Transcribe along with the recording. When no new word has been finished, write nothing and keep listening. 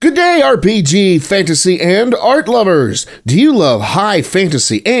Hey RPG, fantasy, and art lovers! Do you love high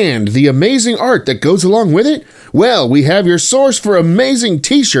fantasy and the amazing art that goes along with it? Well, we have your source for amazing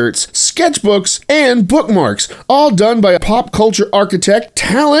t-shirts, sketchbooks, and bookmarks, all done by pop culture architect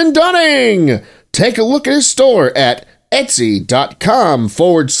Talon Dunning! Take a look at his store at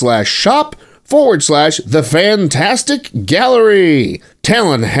etsy.com/shop/The Fantastic Gallery.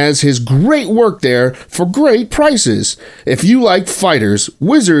 Talon has his great work there for great prices. If you like fighters,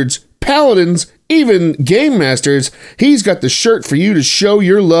 wizards, paladins, even game masters, he's got the shirt for you to show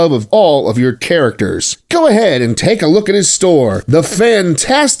your love of all of your characters. Go ahead and take a look at his store, The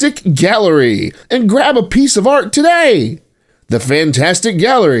Fantastic Gallery, and grab a piece of art today. The Fantastic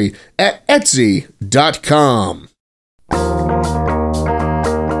Gallery at etsy.com.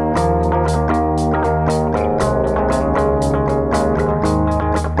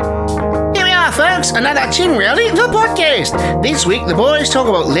 Folks, another Chin Reality, the podcast. This week, the boys talk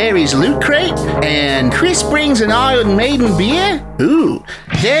about Larry's Loot Crate, and Chris brings an Iron Maiden beer. Ooh.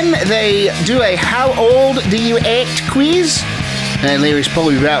 Then they do a How Old Do You Act quiz, and Larry's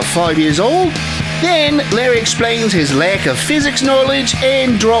probably about 5 years old. Then Larry explains his lack of physics knowledge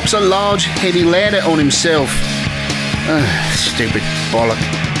and drops a large, heavy ladder on himself. Stupid bollock.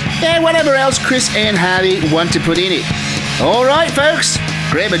 And whatever else Chris and Harry want to put in it. Alright, folks,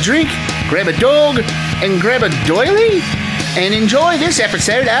 grab a drink, grab a dog, and grab a doily, and enjoy this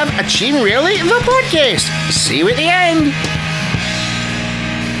episode of A Chin Really, the podcast. See you at the end.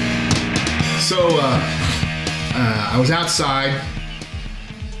 So, I was outside,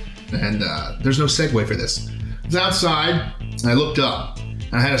 and there's no segue for this. I was outside, and I looked up,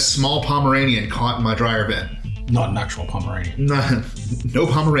 and I had a small Pomeranian caught in my dryer vent. Not an actual Pomeranian. No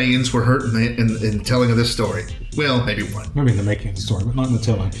Pomeranians were hurt in the telling of this story. Well, maybe one. Maybe in the making of the story, but not in the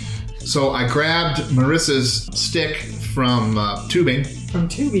telling. So I grabbed Marissa's stick from tubing. From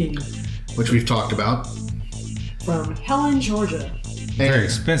tubing. Which we've talked about. From Helen, Georgia. Very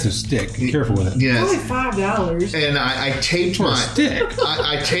expensive stick. Be careful with it. Yes. Only $5. And I taped For my a stick.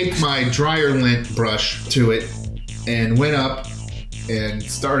 I taped my dryer lint brush to it and went up and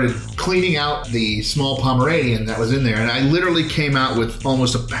started cleaning out the small Pomeranian that was in there. And I literally came out with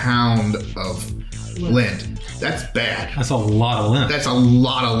almost a pound of lint. That's bad. That's a lot of lint. That's a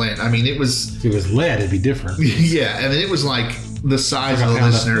lot of lint. I mean, it was... If it was lead, it'd be different. Yeah, I mean, it was like the size of the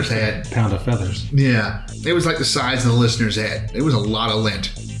listener's head. Pound of feathers. Yeah, it was like the size of the listener's head. It was a lot of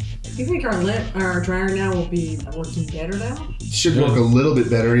lint. You think our dryer now will be working better now? It should work a little bit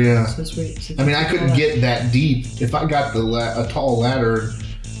better, yeah. I mean, I couldn't get that deep. If I got a tall ladder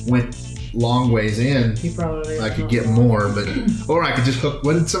and went long ways in, I could get more, or I could just hook.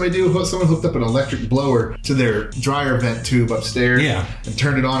 What did somebody do? Someone hooked up an electric blower to their dryer vent tube upstairs, yeah, and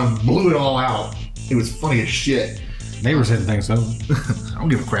turned it on and blew it all out. It was funny as shit. Neighbors didn't think so. I don't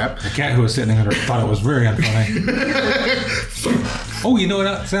give a crap. The cat who was sitting under thought it was very unfunny. Oh, you know what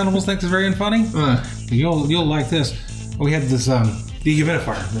else animals think is very unfunny? You'll like this. We had this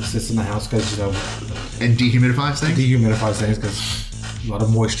dehumidifier that sits in the house because and dehumidifies things. Dehumidifies things because a lot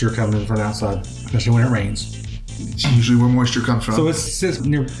of moisture coming in from the outside, especially when it rains. It's usually where moisture comes from. So it sits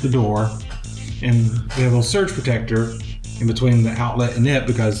near the door, and we have a little surge protector in between the outlet and it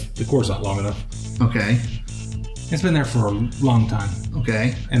because the cord's not long enough. Okay. It's been there for a long time.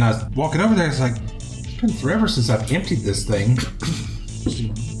 Okay. And I was walking over there, it's like, it's been forever since I've emptied this thing.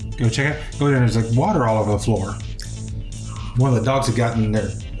 Go check it. Go there, and there's like water all over the floor. One of the dogs had gotten their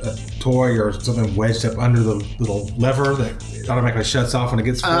toy or something wedged up under the little lever that automatically shuts off when it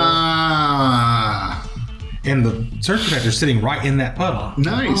gets full. And the surge protector's sitting right in that puddle.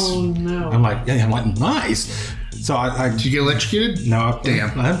 Nice. Oh no. I'm like, nice. So I did you get electrocuted? No,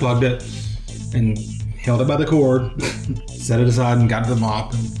 Damn. I unplugged it and held it by the cord, set it aside, and got the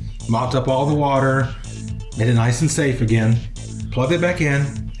mop and mopped up all the water, made it nice and safe again, plugged it back in.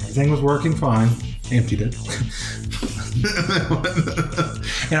 Everything was working fine. Emptied it.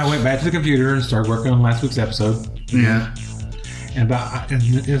 And I went back to the computer and started working on last week's episode. Yeah. And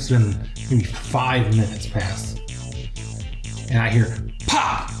it's been maybe 5 minutes past. And I hear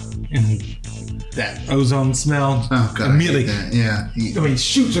pop! And that ozone smell immediately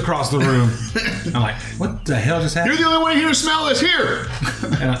shoots across the room. I'm like, what the hell just happened? You're the only one here to smell this here.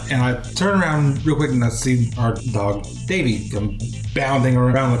 and I turn around real quick and I see our dog Davey come bounding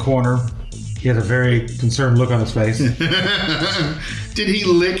around the corner. He had a very concerned look on his face. Did he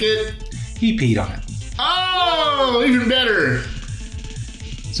lick it? He peed on it. Oh, even better.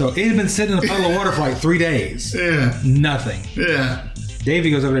 So it had been sitting in a puddle of water for like 3 days. Yeah. Nothing. Yeah. Davey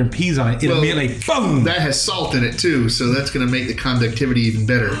goes over there and pees on it. It immediately, boom! That has salt in it too, so that's going to make the conductivity even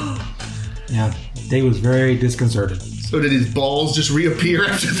better. Yeah. Davey was very disconcerted. So did his balls just reappear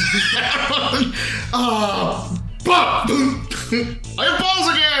after that? I have balls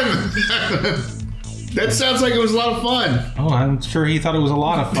again! That sounds like it was a lot of fun. Oh, I'm sure he thought it was a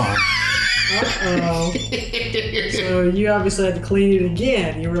lot of fun. Uh-oh. So you obviously had to clean it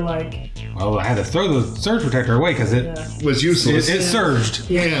again. You were like... Well, I had to throw the surge protector away because it Was useless. it surged.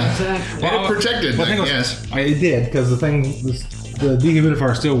 Yeah. Exactly. And it protected, Well, I the thing guess. was, it did because the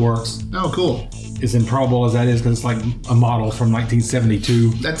dehumidifier still works. Oh, cool. As improbable as that is, because it's like a model from 1972.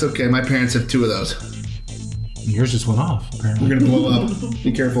 That's okay. My parents have 2 of those. And yours just went off, apparently. We're going to blow up.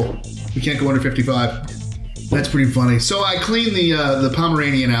 Be careful. We can't go under 55. That's pretty funny. So I cleaned the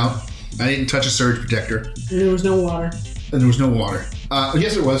Pomeranian out. I didn't touch a surge protector. And there was no water. And there was no water.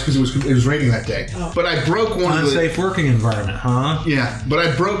 Yes, it was, because it was raining that day. Oh. But I broke one of the... Unsafe working environment, huh? Yeah, but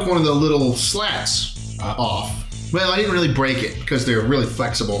I broke one of the little slats off. Well, I didn't really break it, because they're really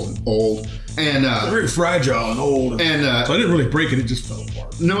flexible and old. And Very fragile and old. And so I didn't really break it, it just fell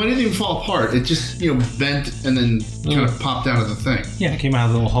apart. no, it didn't even fall apart. It just, bent and then kind of popped out of the thing. Yeah, it came out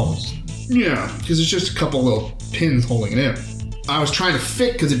of the little holes. Yeah, because it's just a couple little pins holding it in. I was trying to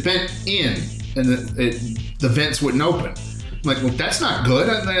fit because it bent in, and the vents wouldn't open. I'm like, well, that's not good.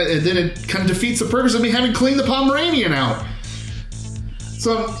 And then it kind of defeats the purpose of me having cleaned the Pomeranian out.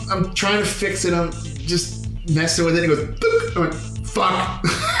 So I'm trying to fix it. I'm just messing with it. It goes, boop. I went, fuck.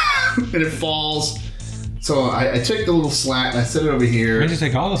 And it falls. So I took the little slat and I set it over here. Why don't you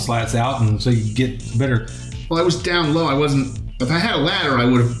take all the slats out and so you get better... Well, I was down low. I wasn't... If I had a ladder, I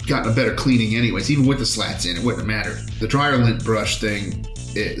would have gotten a better cleaning anyways. Even with the slats in, it wouldn't have mattered. The dryer lint brush thing,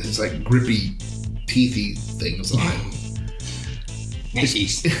 it's like grippy, teethy things on it.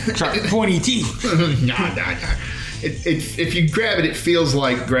 Sharp, pointy teeth. Nah. If you grab it, it feels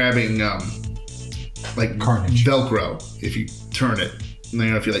like grabbing like Carnage. Velcro. If you turn it,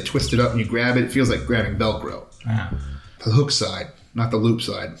 if you like twist it up and you grab it, it feels like grabbing Velcro. Ah. The hook side, not the loop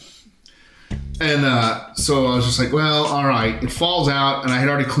side. And so I was just like, well, all right. It falls out, and I had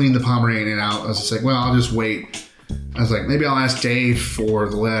already cleaned the Pomeranian out. I was just like, well, I'll just wait. I was like, maybe I'll ask Dave for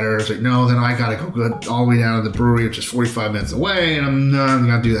the ladder. I was like, no, then I got to go all the way down to the brewery, which is 45 minutes away, and I'm not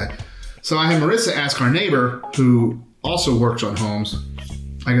going to do that. So I had Marissa ask our neighbor, who also works on homes,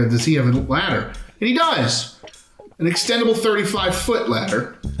 I go, does he have a ladder? And he does. An extendable 35-foot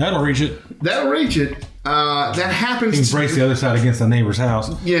ladder. That'll reach it. That'll reach it. That happens You can brace the other side against the neighbor's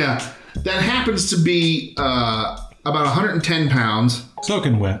house. Yeah. That happens to be about 110 pounds.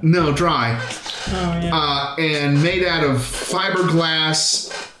 Soaking wet. No, dry. Oh, yeah. And made out of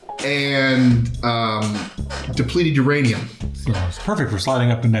fiberglass and depleted uranium. So it's perfect for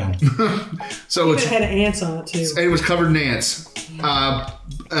sliding up and down. So It had ants on it, too. it was covered in ants. But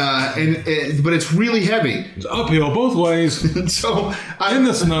it's really heavy. It's uphill both ways. So In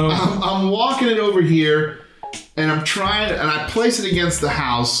the snow. I'm walking it over here, and I'm trying, and I place it against the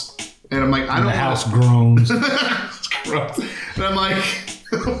house, and I'm like, I don't The wanna- house groans. It's gross. And I'm like,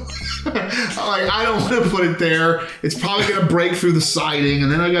 I don't want to put it there. It's probably going to break through the siding,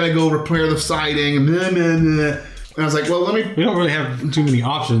 and then I got to go repair the siding. And I was like, well, let me. We don't really have too many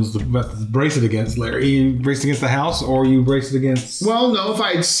options to brace it against, Larry. You brace it against the house, or you brace it against... Well, no, if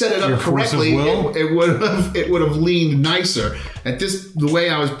I had set it Your up force of correctly, will? it would have leaned nicer. The way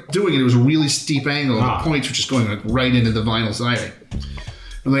I was doing it was a really steep angle, and the points were just going like right into the vinyl siding.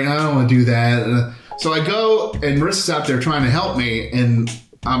 I'm like, I don't want to do that. So I go, and Marissa's out there trying to help me, and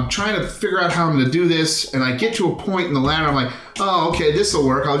I'm trying to figure out how I'm going to do this, and I get to a point in the ladder, I'm like, oh, okay, this will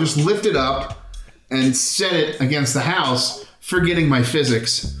work. I'll just lift it up and set it against the house, forgetting my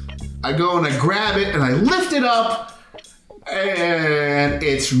physics. I go and I grab it, and I lift it up, and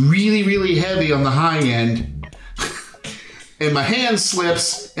it's really, really heavy on the high end. And my hand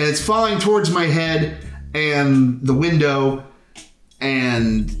slips, and it's falling towards my head and the window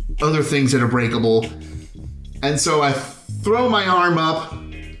and other things that are breakable. And so I throw my arm up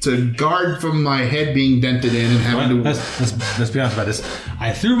to guard from my head being dented in and having to... Let's be honest about this.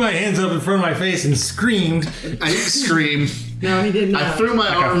 I threw my hands up in front of my face and screamed. I didn't scream. No, he didn't. I threw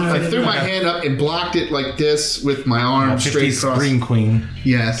my arm. I threw my hand up and blocked it like this with my arm straight 50s across. Scream Queen.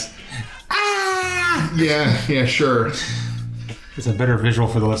 Yes. Ah! Yeah, sure. It's a better visual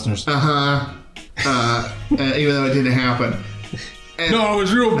for the listeners. Even though it didn't happen. And No, I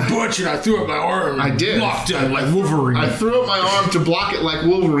was real butch and I threw up my arm. And I did. Blocked it like Wolverine. I threw up my arm to block it like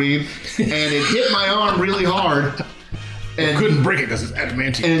Wolverine, and it hit my arm really hard. And couldn't break it because it's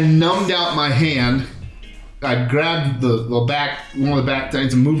adamantine. and numbed out my hand. I grabbed the back, one of the back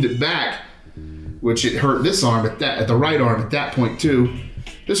things, and moved it back, which it hurt this arm at the right arm at that point too.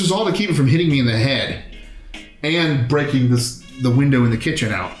 This was all to keep it from hitting me in the head and breaking the window in the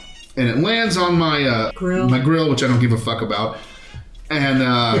kitchen out. and it lands on my Grill. my grill, which I don't give a fuck about. And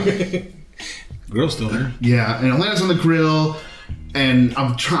Grill's still there. yeah, and it lands on the grill, and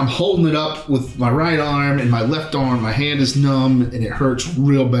I'm holding it up with my right arm and my left arm. My hand is numb, and it hurts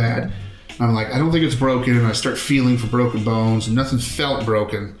real bad. I'm like, I don't think it's broken, and I start feeling for broken bones, and nothing felt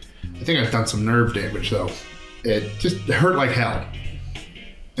broken. I think I've done some nerve damage though. It just hurt like hell,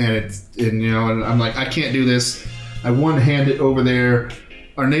 and and I'm like, I can't do this. I one-hand it over there.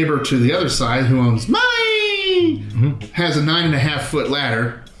 Our neighbor to the other side, who owns mine, has a 9.5 foot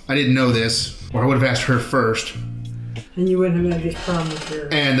ladder. I didn't know this, or I would have asked her first. And you wouldn't have had this problem with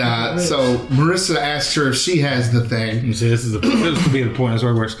your... And so Marissa asked her if she has the thing. You see, this could be the point of the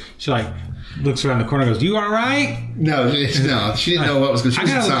story where she like looks around the corner and goes, "You all right?" No, she didn't know what was going on.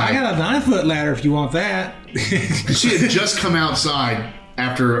 She was I inside. got a 9 foot ladder if you want that. She had just come outside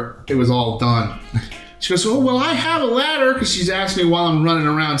after it was all done. She goes, "Oh, well, I have a ladder," because she's asking me while I'm running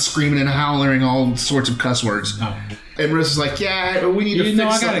around screaming and hollering all sorts of cuss words. Oh. And Marissa's like, "Yeah, we need to fix I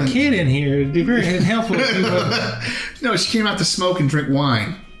got something." a kid in here. It'd be very helpful if you would. No, she came out to smoke and drink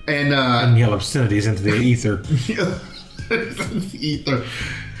wine. And And yell obscenities into the ether. ether.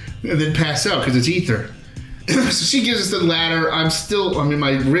 And then pass out because it's ether. So she gives us the ladder.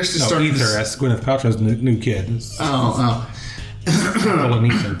 My wrist is No, starting ether. to... That's Gwyneth Paltrow's new kid. It's an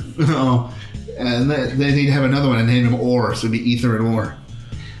ether. Oh. And they need to have another one and name him Orr, so it'd be Ether and Orr.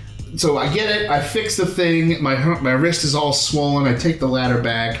 So I get it. I fix the thing. My wrist is all swollen. I take the ladder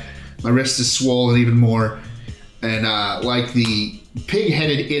back. My wrist is swollen even more. And like the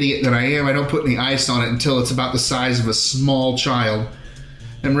pig-headed idiot that I am, I don't put any ice on it until it's about the size of a small child.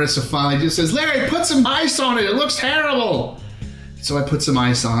 And Marissa finally just says, "Larry, put some ice on it. It looks terrible." So I put some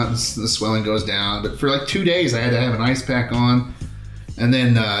ice on it, and the swelling goes down. But for like 2 days, I had to have an ice pack on. And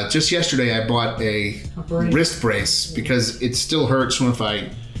then just yesterday, I bought a wrist brace because it still hurts when if I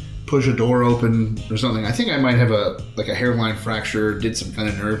push a door open or something. I think I might have a hairline fracture, did some kind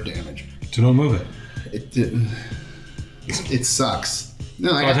of nerve damage. So don't move it. It didn't. It sucks.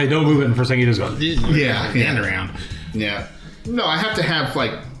 No, I'll say don't move it, and first thing you do is go, yeah. around. Yeah. No, I have to have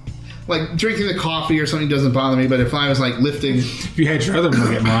like drinking the coffee or something doesn't bother me. But if I was like lifting, If you had your other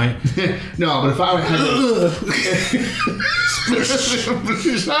mug, it might. no. But if I would have,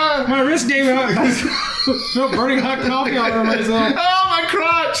 My wrist gave out. No burning hot coffee all over myself. oh my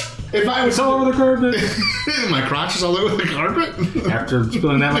crotch! If I was It's all over the carpet. my crotch is all over the carpet. After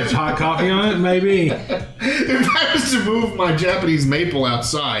spilling that much hot coffee on it, maybe. If I was to move my Japanese maple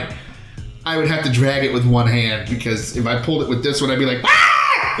outside, I would have to drag it with one hand because if I pulled it with this one, I'd be like, ah!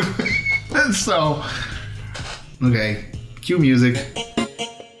 So, okay, cue music.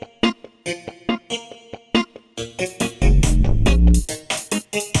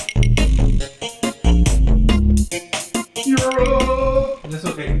 That's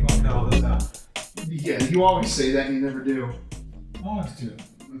okay. I'll cut all this out. Yeah, you always say that and you never do. I want to.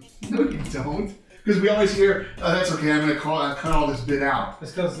 No, you don't. Because we always hear, "Oh, that's okay, I'm going to cut all this bit out."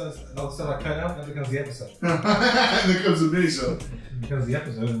 It's because all the stuff I cut out, that becomes the episode. And then comes the mini-show. It becomes the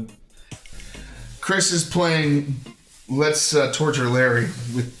episode. Chris is playing Let's Torture Larry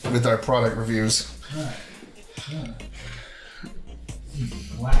with our product reviews.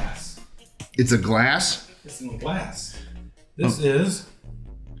 Glass. It's a glass? It's in glass. This is...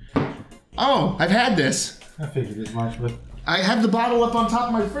 Oh, I've had this. I figured as much, but... I have the bottle up on top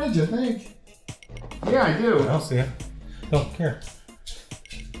of my fridge, I think. Yeah, I do. I'll see it. Don't care.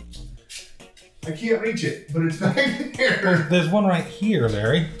 I can't reach it, but it's back there. There's one right here,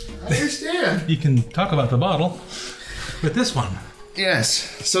 Larry. I understand. You can talk about the bottle with this one.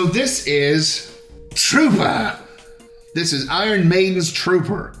 Yes. So this is Trooper. This is Iron Maiden's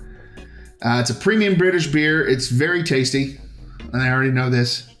Trooper. It's a premium British beer. It's very tasty. And I already know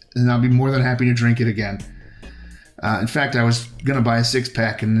this. And I'll be more than happy to drink it again. In fact, I was going to buy a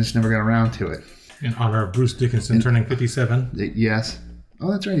 6-pack and just never got around to it. In honor of Bruce Dickinson turning 57. Yes. Oh,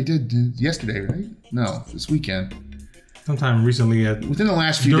 that's right. He did yesterday, right? No, this weekend. Sometime recently. Within the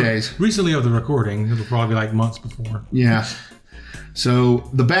last few days. Recently of the recording. It'll probably be like months before. Yeah. So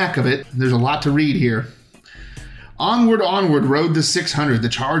the back of it, there's a lot to read here. Onward, onward rode the 600, the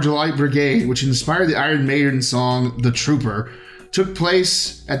Charge Light Brigade, which inspired the Iron Maiden song "The Trooper," took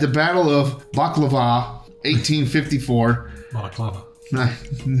place at the Battle of Baklava, 1854. Balaclava. All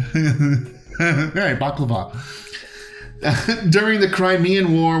right, Baklava. During the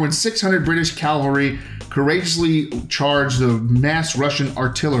Crimean War, when 600 British cavalry courageously charged the massed Russian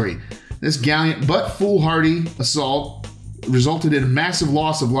artillery. This gallant but foolhardy assault resulted in a massive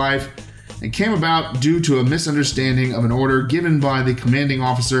loss of life and came about due to a misunderstanding of an order given by the commanding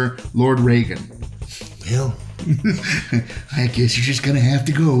officer, Lord Reagan. Well, I guess you're just gonna have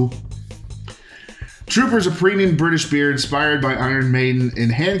to go. Trooper's a premium British beer inspired by Iron Maiden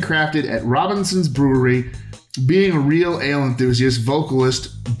and handcrafted at Robinson's Brewery. Being a real ale enthusiast,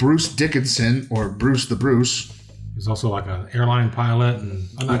 vocalist Bruce Dickinson, or Bruce the Bruce. He's also like an airline pilot and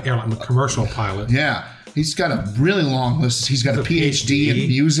a commercial pilot. Yeah, he's got a really long list. He's got a PhD in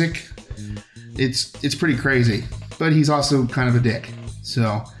music. It's pretty crazy, but he's also kind of a dick.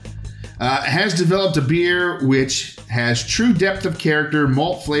 So, has developed a beer which has true depth of character,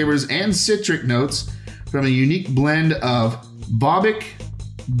 malt flavors, and citric notes from a unique blend of Bobic,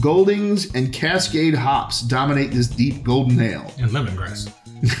 Goldings, and Cascade hops dominate this deep golden ale. And lemongrass.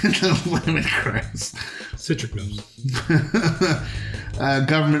 Lemongrass. Citric notes.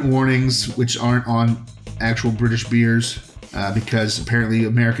 Government warnings, which aren't on actual British beers, because apparently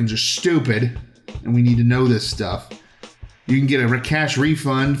Americans are stupid and we need to know this stuff. You can get a cash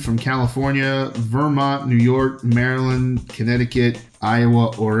refund from California, Vermont, New York, Maryland, Connecticut,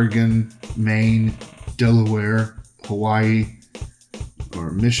 Iowa, Oregon, Maine, Delaware, Hawaii,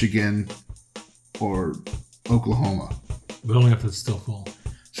 or Michigan, or Oklahoma. But only if it's still full.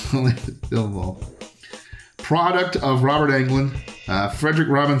 Only if it's still full. Product of Robert Englund, Frederick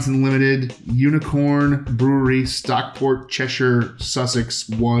Robinson Limited, Unicorn Brewery, Stockport, Cheshire, Sussex,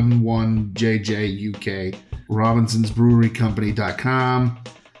 11JJ, UK. RobinsonsBreweryCompany.com.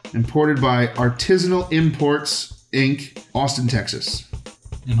 Imported by Artisanal Imports, Inc., Austin, Texas.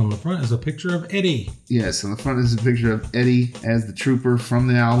 And on the front is a picture of Eddie. Yes, on the front is a picture of Eddie as the trooper from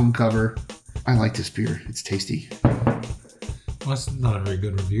the album cover. I like this beer. It's tasty. Well, that's not a very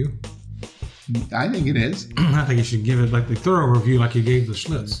good review. I think it is. I think you should give it like the thorough review like you gave the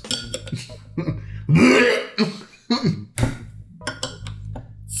Schlitz.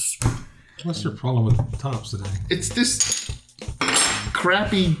 What's your problem with tops today? It's this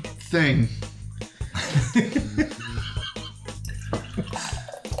crappy thing.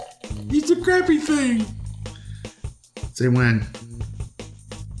 It's a crappy thing. Say when.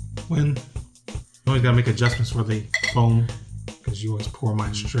 When? You always gotta make adjustments for the foam because you always pour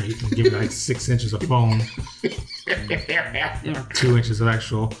mine straight and give it like 6 inches of foam. 2 inches of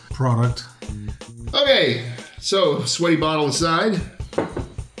actual product. Okay, so sweaty bottle aside.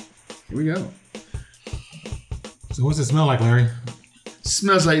 Here we go. So what's it smell like, Larry?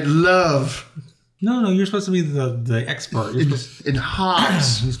 Smells like love. No, you're supposed to be the expert. In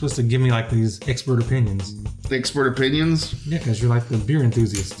hops. You're supposed to give me like these expert opinions. The expert opinions. Yeah, because you're like the beer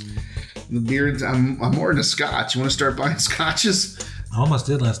enthusiast. The beer. I'm more into scotch. You want to start buying scotches? I almost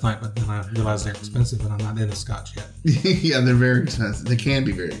did last night, but then I realized they're expensive, and I'm not into scotch yet. Yeah, they're very expensive. They can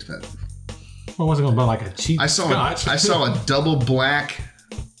be very expensive. Well, I wasn't going to buy like a cheap scotch. I saw a double black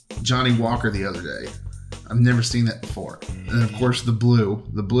Johnny Walker the other day. I've never seen that before. And of course, the blue.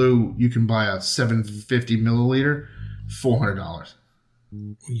 The blue, you can buy a 750 milliliter, $400.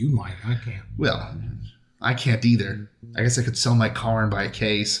 You might. I can't. Well, I can't either. I guess I could sell my car and buy a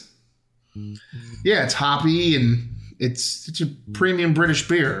case. Yeah, it's hoppy and it's such a premium British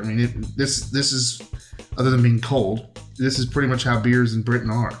beer. I mean, this is, other than being cold, this is pretty much how beers in Britain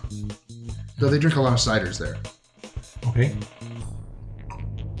are. Though they drink a lot of ciders there. Okay.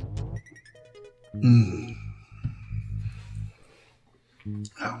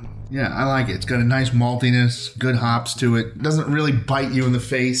 Yeah, I like it. It's got a nice maltiness, good hops to it. It doesn't really bite you in the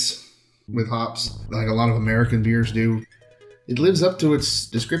face with hops like a lot of American beers do. It lives up to its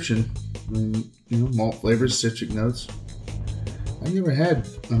description. Malt flavors, citric notes. I've never had,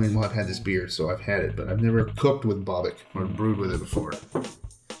 I've had this beer, so I've had it, but I've never cooked with Bobic or brewed with it before.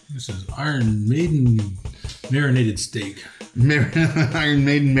 This is Iron Maiden marinated steak. Iron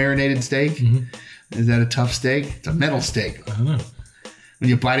Maiden marinated steak? Mm-hmm. Is that a tough steak? It's a metal steak. I don't know. When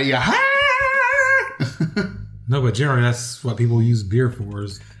you bite it, you No, but generally that's what people use beer for,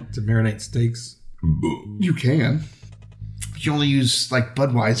 is to marinate steaks. You can. You only use like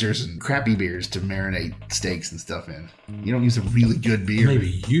Budweiser's and crappy beers to marinate steaks and stuff in. You don't use a really good beer.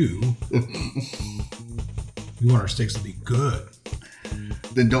 Maybe you. We want our steaks to be good.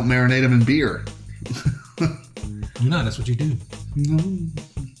 Then don't marinate them in beer. No, that's what you do. No,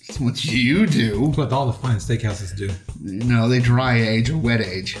 that's what you do. That's what all the fine steakhouses do. No, they dry age or wet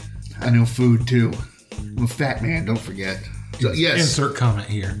age. I know food too. I'm a fat man, don't forget. So, yes. Insert comment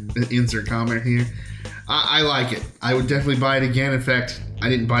here. Insert comment here. I like it. I would definitely buy it again. In fact, I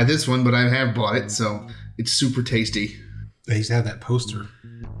didn't buy this one, but I have bought it, so it's super tasty. They used to have that poster.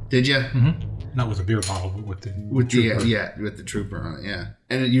 Did you? Mm-hmm. Not with a beer bottle, but with the trooper. With the trooper on it, yeah.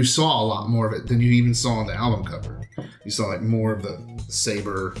 And you saw a lot more of it than you even saw on the album cover. You saw like more of the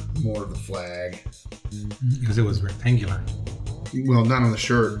saber, more of the flag. Because it was rectangular. Well, not on the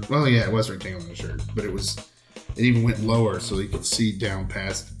shirt. Well, yeah, it was rectangular on the shirt, but it was It even went lower so he could see down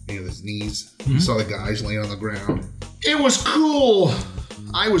past his knees. You saw the guys laying on the ground. It was cool.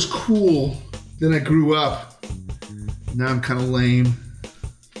 I was cool. Then I grew up. Now I'm kind of lame.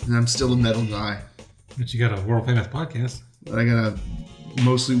 And I'm still a metal guy. But you got a world famous podcast. I got a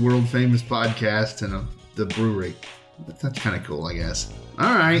mostly world famous podcast and the brewery. That's kind of cool, I guess.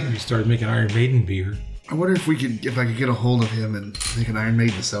 All right. You started making Iron Maiden beer. I wonder if I could get a hold of him and make an Iron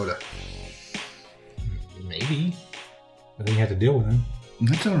Maiden soda. Maybe. But then you have to deal with him.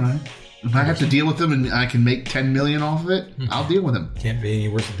 That's all right. If I have to deal with him and I can make $10 million off of it, I'll deal with him. Can't be any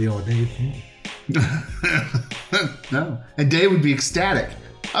worse than dealing with Dave. No. And Dave would be ecstatic.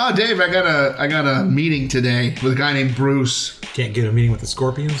 Oh, Dave, I got a meeting today with a guy named Bruce. Can't get a meeting with the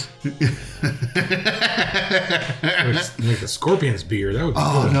Scorpions? Make the Scorpions beer. That would be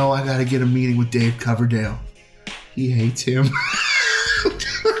good. No, I got to get a meeting with Dave Coverdale. He hates him.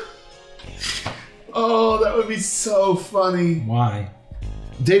 Oh, that would be so funny. Why?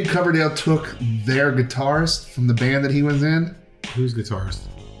 Dave Coverdale took their guitarist from the band that he was in. Who's guitarist?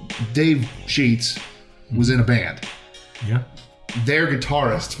 Dave Sheets was in a band. Yeah. Their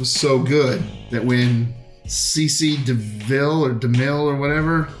guitarist was so good that when C.C. DeVille or DeMille or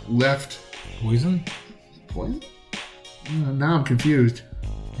whatever left... Poison? Poison? Now I'm confused.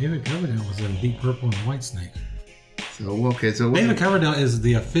 David Coverdale was in Deep Purple and Whitesnake. So David Coverdale is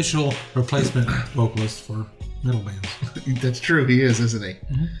the official replacement vocalist for metal bands. That's true. He is, isn't he?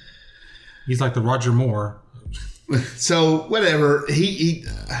 Mm-hmm. He's like the Roger Moore. So whatever. He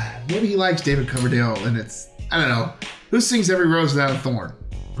maybe he likes David Coverdale, and it's I don't know who sings Every Rose Without a Thorn.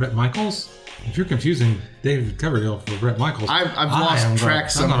 Bret Michaels. If you're confusing David Coverdale for Bret Michaels, I've lost track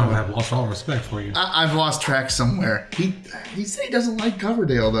somewhere. I'm gonna have lost all respect for you. I've lost track somewhere. He said he doesn't like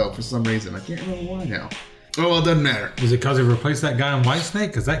Coverdale though for some reason. I can't remember why now. Oh well, it doesn't matter. Is it because he replaced that guy on Whitesnake?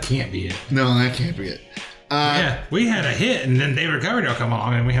 Because that can't be it. No, that can't be it. Yeah, we had a hit, and then David Coverdale come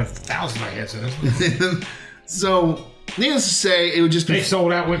along, and we have thousands of hits in this. So, needless to say, it would just be... They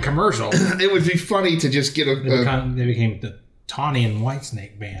sold out, went commercial. It would be funny to just get They became the Tawny and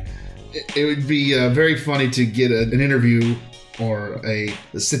Whitesnake band. It would be very funny to get an interview or a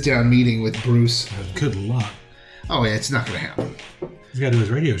sit-down meeting with Bruce. Good luck. Oh, yeah, it's not going to happen. He's got to do his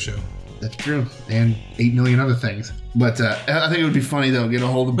radio show. That's true. And 8 million other things. But I think it would be funny, though, get a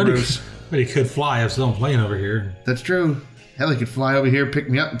hold of Bruce. But he could fly if someone's playing over here. That's true. Hell, he could fly over here, pick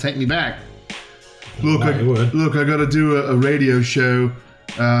me up, and take me back. Look, I got to do a radio show.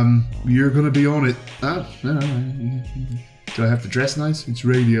 You're going to be on it. No. Do I have to dress nice? It's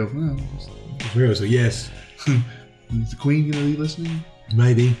radio. It's radio, so yes. Is the Queen going to be listening?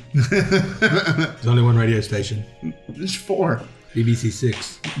 Maybe. There's only one radio station. There's 4. BBC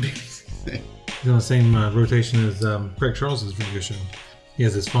 6. He's on the same rotation as Craig Charles' radio show. He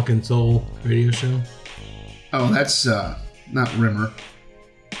has his Funkin' Soul radio show. Oh, that's not Rimmer.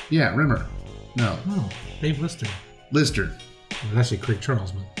 Yeah, Rimmer. No. Oh, Dave Lister. Lister. Well, actually Craig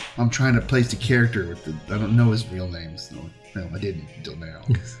Charles, but... I'm trying to place the character with I don't know his real name. No, I didn't until now.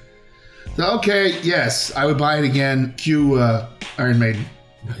 So, okay, yes, I would buy it again. Cue Iron Maiden.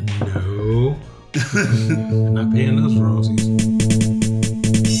 No. I'm not paying those royalties.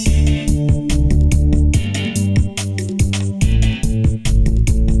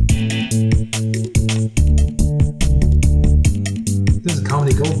 This is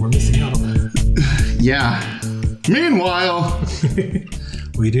comedy gold we're missing out on. Yeah. Meanwhile,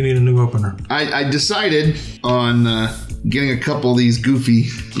 we do need a new opener. I decided on getting a couple of these goofy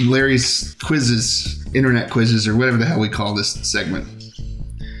Larry's quizzes, internet quizzes, or whatever the hell we call this segment.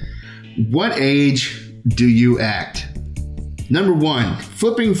 What age do you act? Number 1,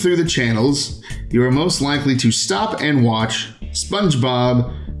 flipping through the channels, you are most likely to stop and watch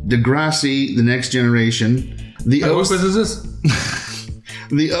SpongeBob, Degrassi, The Next Generation, The What quiz is this?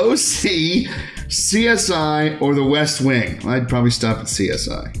 The OC, CSI, or The West Wing. I'd probably stop at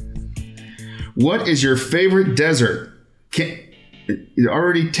CSI. What is your favorite dessert? You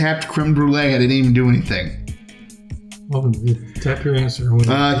already tapped creme brulee. I didn't even do anything. Well, tap your answer.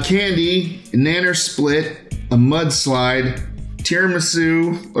 Candy, Nanner Split, a mudslide,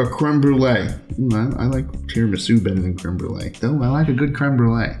 tiramisu, or creme brulee. I like tiramisu better than creme brulee. Though I like a good creme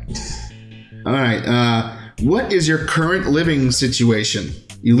brulee. All right. What is your current living situation?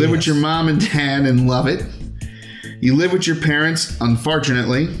 You live with your mom and dad and love it. You live with your parents,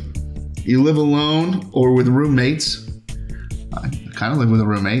 unfortunately. You live alone or with roommates. I kind of live with a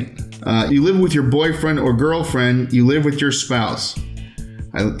roommate. You live with your boyfriend or girlfriend. You live with your spouse.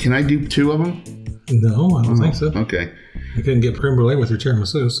 Can I do 2 of them? No, I don't think so. Okay. You couldn't get creme brulee with your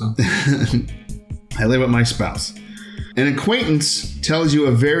tiramisu, so. I live with my spouse. An acquaintance tells you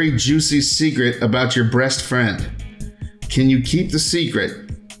a very juicy secret about your best friend. Can you keep the secret?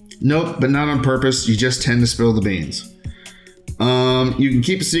 Nope, but not on purpose. You just tend to spill the beans. You can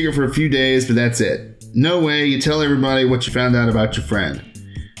keep a secret for a few days, but that's it. No way you tell everybody what you found out about your friend.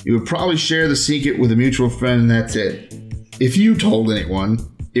 You would probably share the secret with a mutual friend, and that's it. If you told anyone,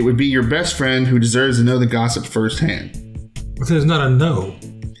 it would be your best friend who deserves to know the gossip firsthand. But there's not a no.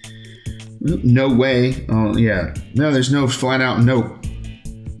 No way. Oh, yeah. No, there's no flat out no.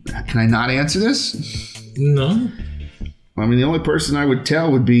 Can I not answer this? No. I mean, the only person I would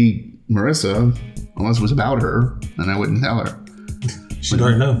tell would be Marissa, unless it was about her, and I wouldn't tell her. She'd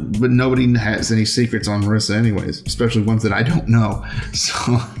already know. But nobody has any secrets on Marissa anyways, especially ones that I don't know.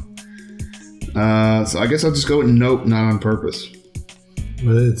 So I guess I'll just go with nope, not on purpose.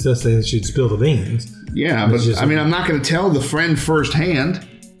 But it does say that she'd spill the beans. Yeah, but I mean, I'm not going to tell the friend firsthand.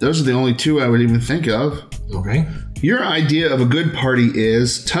 Those are the only two I would even think of. Okay. Your idea of a good party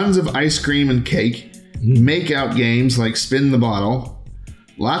is tons of ice cream and cake, make-out games like spin the bottle,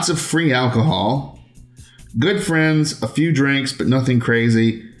 lots of free alcohol, good friends, a few drinks, but nothing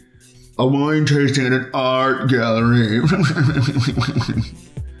crazy, a wine tasting at an art gallery.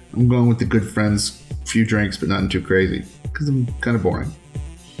 I'm going with the good friends, few drinks, but nothing too crazy, because I'm kind of boring.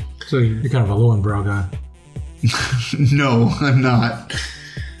 So you're kind of a low-and-brow guy. No, I'm not.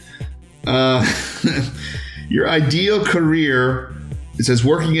 Your ideal career, it says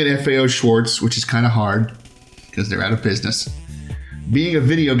working at FAO Schwartz, which is kind of hard because they're out of business. Being a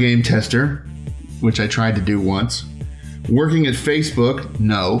video game tester, which I tried to do once. Working at Facebook,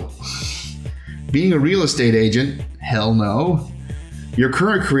 no. Being a real estate agent, hell no. Your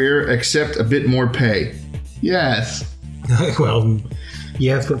current career, except a bit more pay. Yes. Well,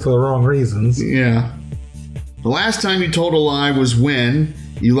 yes, but for the wrong reasons. Yeah. The last time you told a lie was when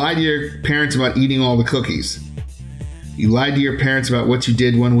you lied to your parents about eating all the cookies. You lied to your parents about what you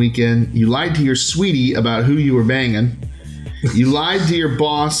did one weekend. You lied to your sweetie about who you were banging. You lied to your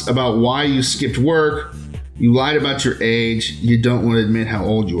boss about why you skipped work. You lied about your age. You don't want to admit how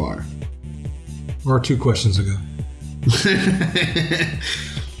old you are. Or 2 questions ago.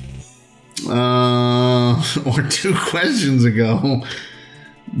 Or 2 questions ago.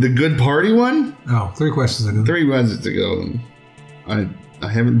 The good party one? Oh, 3 questions ago. 3 questions ago. I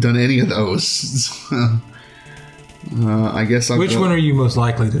haven't done any of those. I guess I'll Which one are you most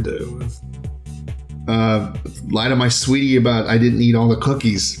likely to do? Lie to my sweetie about I didn't eat all the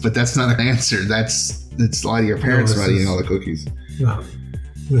cookies, but that's not an answer. It's lie to your parents about eating all the cookies. No.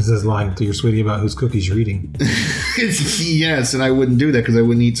 This is lying to your sweetie about whose cookies you're eating. Yes, and I wouldn't do that because I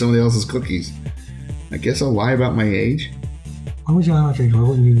wouldn't eat somebody else's cookies. I guess I'll lie about my age. Why would you lie about your age? Why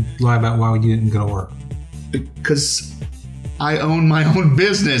wouldn't you lie about why you didn't go to work? Because I own my own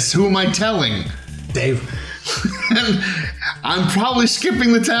business. Who am I telling? Dave. And I'm probably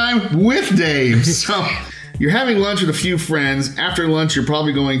skipping the time with Dave. So you're having lunch with a few friends. After lunch, you're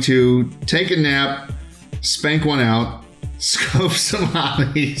probably going to take a nap, spank one out, scope some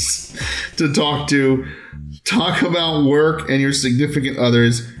hotties to talk about work and your significant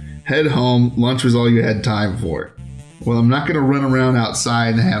others, head home. Lunch was all you had time for. Well, I'm not going to run around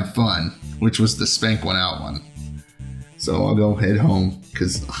outside and have fun, which was the spank one out one. So I'll go head home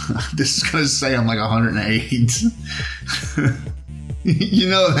because this is going to say I'm like 108. You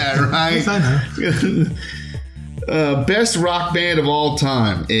know that, right? Yes, I know. Best rock band of all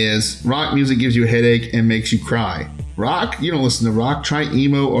time is rock music gives you a headache and makes you cry. Rock? You don't listen to rock. Try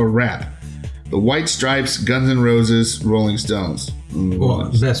emo or rap. The White Stripes, Guns N' Roses, Rolling Stones.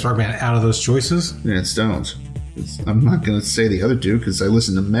 Well, best rock band out of those choices? Yeah, Stones. I'm not going to say the other two because I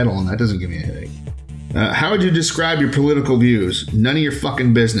listen to metal and that doesn't give me a headache. How would you describe your political views? None of your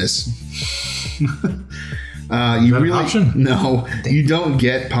fucking business. You really option? No, you don't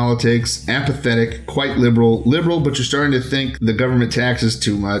get politics. Apathetic, quite liberal, but you're starting to think the government taxes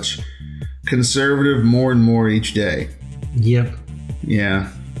too much. Conservative, more and more each day. Yep.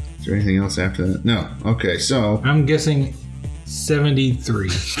 Yeah. Is there anything else after that? No. Okay, so I'm guessing 73.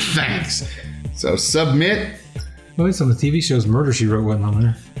 thanks. So submit. Well, at least on the TV shows, Murder, She Wrote wasn't on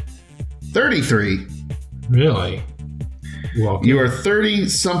there. 33. Really? Welcome. You are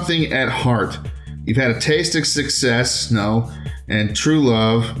 30-something at heart. You've had a taste of success, and true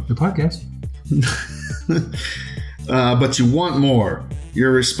love. The podcast. But you want more.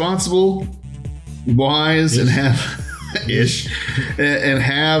 You're responsible, wise, and have and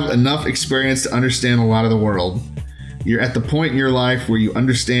have enough experience to understand a lot of the world. You're at the point in your life where you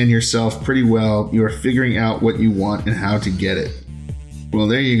understand yourself pretty well. You are figuring out what you want and how to get it. Well,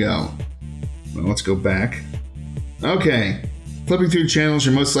 there you go. Well, let's go back. Okay. Flipping through channels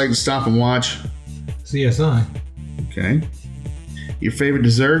you're most likely to stop and watch. CSI. Okay. Your favorite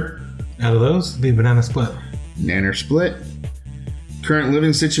dessert? Out of those, the banana split. Nanner split. Current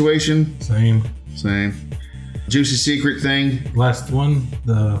living situation? Same. Juicy secret thing? Last one,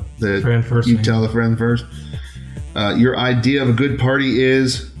 the friend first. You name. tell the friend first. Your idea of a good party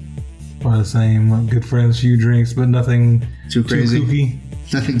is? Probably the same. Like good friends, few drinks, but nothing Too crazy? kooky.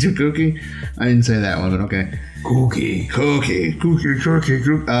 Nothing too kooky? I didn't say that one, but okay. Kooky. Kooky.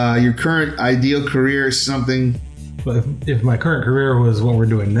 Your current ideal career is something? But if my current career was what we're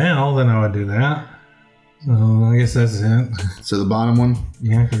doing now, then I would do that. So I guess that's it. So the bottom one?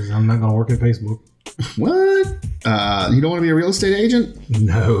 Yeah, because I'm not going to work at Facebook. What? You don't want to be a real estate agent?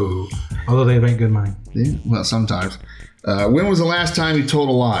 No. Although they make good money. Yeah, well, sometimes. When was the last time you told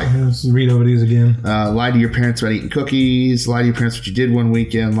a lie? Let's read over these again. Lie to your parents about eating cookies. Lie to your parents what you did one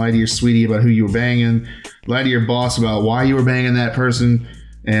weekend. Lie to your sweetie about who you were banging. Lie to your boss about why you were banging that person.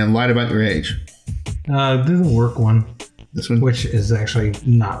 And lied about your age. Do the work one. This one? Which is actually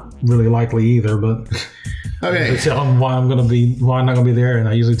not really likely either, but Okay. I tell them why I'm not going to be there, and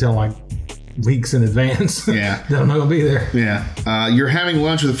I usually tell like weeks in advance. Yeah. that I'm not going to be there. Yeah. You're having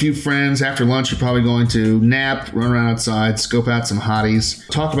lunch with a few friends. After lunch, you're probably going to nap, run around outside, scope out some hotties,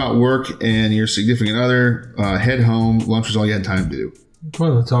 talk about work and your significant other, head home. Lunch was all you had time to do.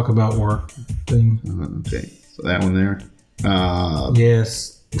 Well, the talk about work thing. Okay. So that one there.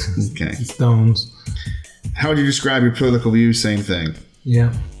 Yes. Okay. Stones. How would you describe your political views? Same thing.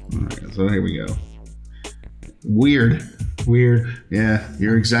 Yeah. All right. So here we go. Weird. Yeah.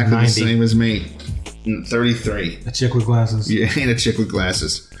 You're exactly 90. the same as me. 33. A chick with glasses. Yeah. And a chick with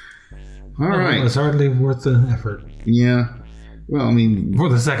glasses. All right. It's hardly worth the effort. Yeah. Well, I mean, For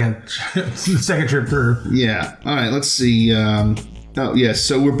the second trip through. yeah. All right, let's see. Oh, yes.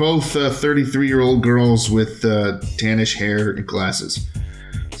 So we're both 33-year-old girls with tannish hair and glasses.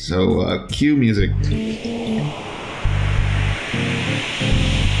 So cue music.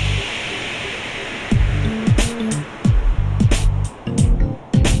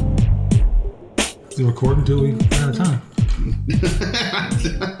 Is it recording until we run out of time?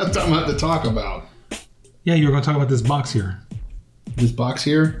 I'm talking about to talk about. Yeah, you were going to talk about this box here. This box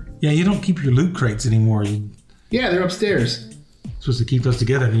here? Yeah, you don't keep your loot crates anymore. You're Yeah, they're upstairs. supposed to keep those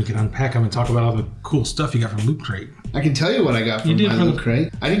together, and you can unpack them and talk about all the cool stuff you got from Loot Crate. I can tell you what I got from You did my from loot the-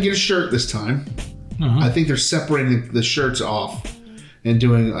 crate. I didn't get a shirt this time. Uh-huh. I think they're separating the shirts off and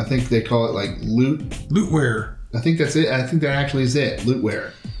doing, I think they call it like loot. Lootwear. I think that's it. I think that actually is it. Loot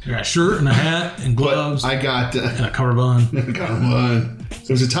wear. You got a shirt and a hat and But gloves I got and a cummerbund. got one. So it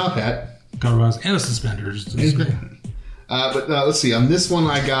was a top hat. Cummerbunds and a suspenders. But let's see. On this one,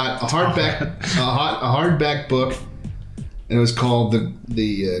 I got a hardback, a hardback book, and it was called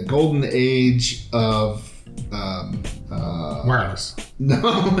the Golden Age of Wireless.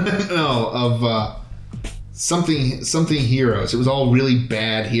 of something heroes. It was all really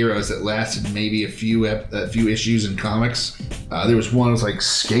bad heroes that lasted maybe a few issues in comics. There was one that was like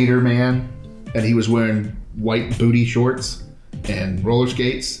Skater Man, and he was wearing white booty shorts and roller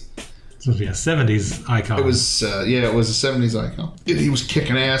skates. Supposed to be a 70s icon. It was it was a 70s icon. And he was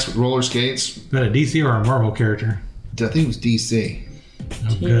kicking ass with roller skates. Is that a DC or a Marvel character? I think it was DC.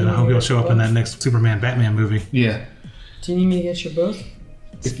 Oh, good. I hope he'll show up in that next Superman Batman movie. Yeah, Do you need me to get your book?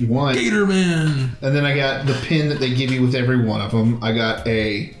 if you want. Gatorman. And then I got the pin that they give you with every one of them. I got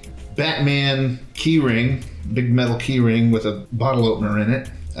a Batman key ring, big metal key ring with a bottle opener in it,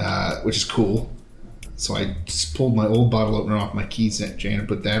 which is cool. So I just pulled my old bottle opener off my key chain and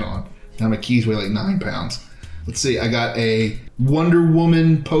put that on. Now my keys weigh like 9 pounds. Let's see, I got a Wonder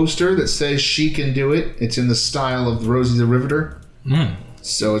Woman poster that says she can do it. It's in the style of Rosie the Riveter.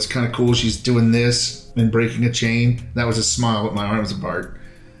 So it's kind of cool. She's doing this and breaking a chain. That was a smile with my arms apart.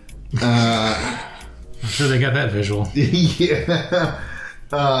 I'm sure they got that visual. Yeah.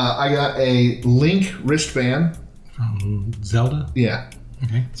 I got a Link wristband. Zelda? Yeah.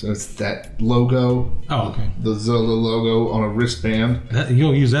 Okay. So it's that logo, Oh, okay. the Zelda logo on a wristband.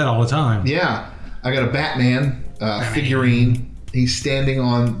 You'll use that all the time. Yeah. I got a Batman figurine. He's standing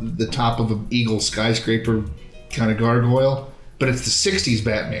on the top of an Eagle skyscraper kind of gargoyle, but it's the 60s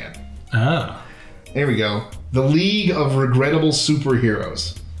Batman. Ah, There we go. The League of Regrettable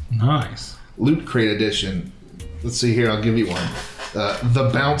Superheroes. nice. Loot Crate Edition. Let's see here, I'll give you one. The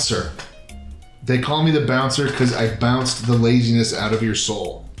Bouncer. They call me the Bouncer because I bounced the laziness out of your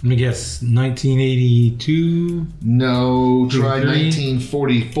soul. Let me guess, 1982? No, try 33?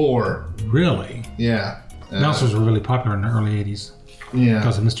 1944. Really? Yeah. Bouncers were really popular in the early 80s Yeah.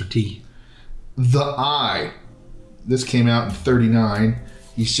 because of Mr. T. The Eye. This came out in 39.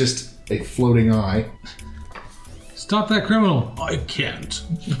 He's just a floating eye. Stop that criminal. I can't.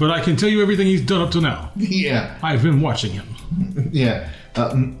 But I can tell you everything he's done up to now. Yeah. I've been watching him. Yeah.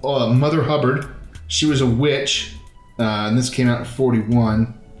 Mother Hubbard. She was a witch. And this came out in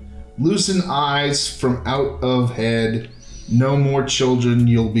 41. Loosen eyes from out of head. No more children,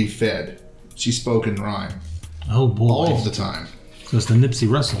 you'll be fed. She spoke in rhyme. Oh, boy. All of the time. So it's the Nipsey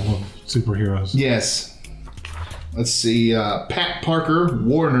Russell of superheroes. Yes. Let's see. Pat Parker,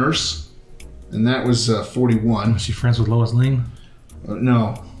 War Nurse. And that was 41. Was she friends with Lois Lane?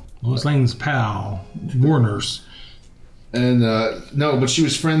 No. Lois Lane's pal, War Nurse. And no, but she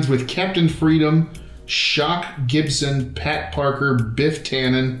was friends with Captain Freedom, Shock Gibson, Pat Parker, Biff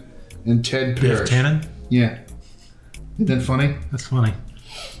Tannen, and Ted Parrish. Biff Tannen? Yeah. Isn't that funny? That's funny.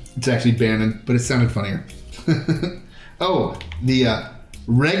 It's actually Bannon, but it sounded funnier. Oh, the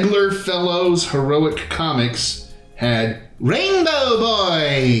Regular Fellows Heroic Comics had Rainbow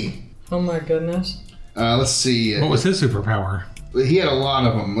Boy. Oh my goodness. Let's see. What was his superpower? He had a lot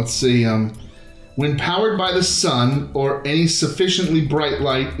of them. Let's see. When powered by the sun or any sufficiently bright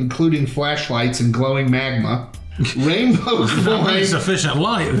light, including flashlights and glowing magma, Rainbow Boy... Sufficient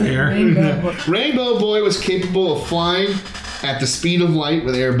light there. Rainbow Boy was capable of flying at the speed of light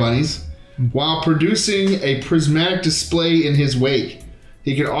with air bunnies while producing a prismatic display in his wake.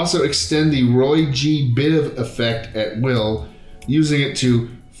 He could also extend the Roy G. Biv effect at will, using it to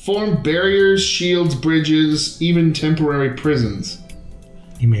form barriers, shields, bridges, even temporary prisons.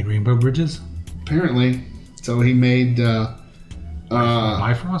 He made rainbow bridges? Apparently. So he made...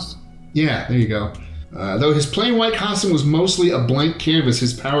 Bifrost? Yeah, there you go. Though his plain white costume was mostly a blank canvas,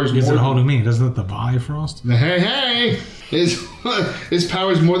 his powers Gives more... it a whole new meaning. Doesn't it the Bifrost? Hey! His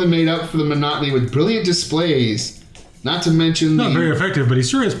powers more than made up for the monotony with brilliant displays. Not to mention Not very effective, but he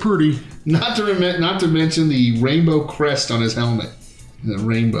sure is pretty. Not to mention the rainbow crest on his helmet. The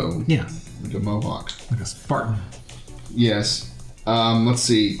rainbow. Yeah. Like a mohawk. Like a Spartan. Yes. Let's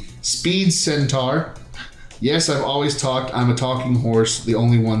see. Speed Centaur. Yes, I've always talked. I'm a talking horse. The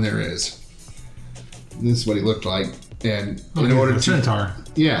only one there is. This is what he looked like. And in order to... Centaur.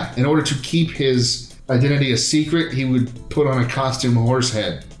 Yeah. In order to keep his identity a secret, he would put on a costume horse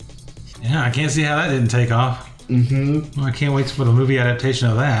head. Yeah, I can't see how that didn't take off. Mm-hmm. Well, I can't wait for the movie adaptation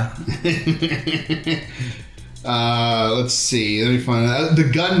of that. Let's see. Let me find the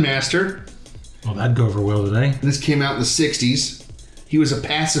Gunmaster. Well, that'd go over well today. This came out in the 60s. He was a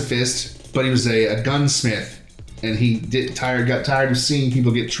pacifist, but he was a gunsmith. And he got tired of seeing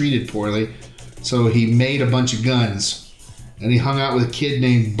people get treated poorly. So he made a bunch of guns. And he hung out with a kid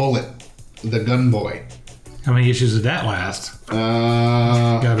named Bullet, the gun boy. How many issues did that last?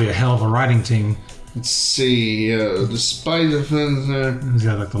 Gotta be a hell of a writing team. Let's see. Despite the... He's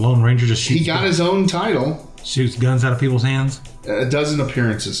got like the Lone Ranger just shoots. He got his own title. Shoots guns out of people's hands. A dozen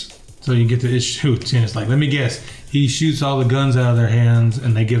appearances. So you get to issue 10. It's like, let me guess. He shoots all the guns out of their hands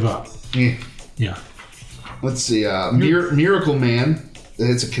and they give up. Yeah. Yeah. Let's see. Miracle Man.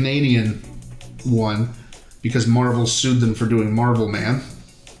 It's a Canadian one because Marvel sued them for doing Marvel Man.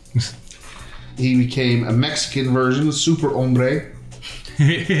 He became a Mexican version of Super Hombre.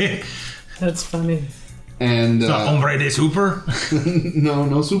 That's funny. And Hombre de Super?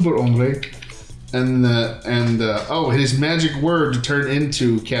 no Super Hombre. And his magic word to turn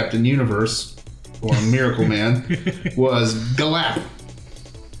into Captain Universe or Miracle Man was GALAP.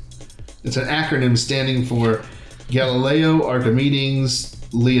 It's an acronym standing for Galileo, Archimedes,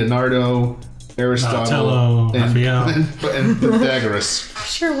 Leonardo, Aristotle, and Pythagoras.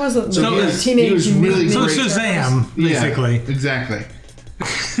 Sure wasn't So the he was really So great. Shazam, basically. Yeah, exactly.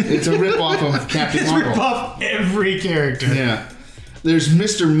 It's a rip-off of Captain It's Marvel. rip off every character. Yeah. There's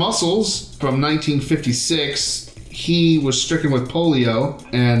Mr. Muscles from 1956. He was stricken with polio,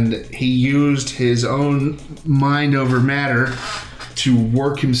 and he used his own mind over matter to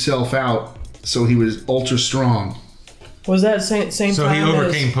work himself out, so he was ultra strong. Was that same So time he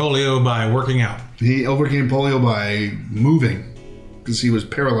overcame polio by working out. He overcame polio by moving, because he was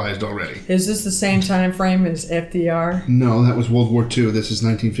paralyzed already. Is this the same time frame as FDR? No, that was World War II. This is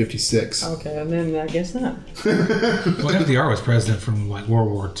 1956. Okay, and then I guess not. Well, FDR was president from like World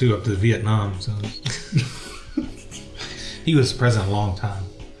War II up to Vietnam, so he was president a long time.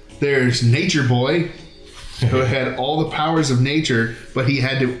 There's Nature Boy, who had all the powers of nature, but he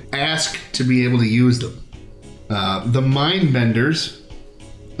had to ask to be able to use them. The Mind Benders.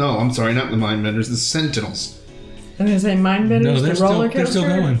 No, I'm sorry, not the Mind Benders. The Sentinels. I was going to say Mindbenders, No, the roller coaster? they're still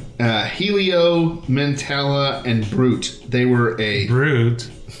going. Helio, Mentala, and Brute. They were a... Brute.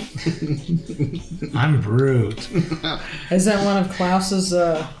 I'm Brute. Is that one of Klaus's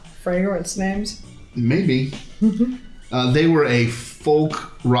fragrance names? Maybe. They were a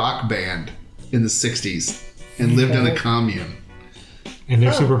folk rock band in the 60s. and lived in a commune. And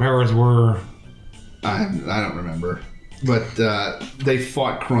their superpowers were... I don't remember. But they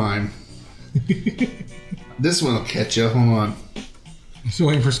fought crime. This one will catch you. Hold on. I'm still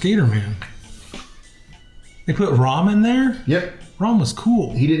waiting for Skater Man. They put Rom in there? Yep. Rom was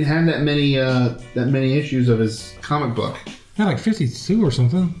cool. He didn't have that many issues of his comic book. He had like 52 or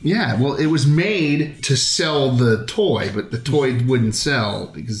something. Yeah, well, it was made to sell the toy, but the toy wouldn't sell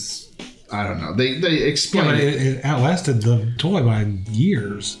because, I don't know. They explained Yeah, but it outlasted the toy by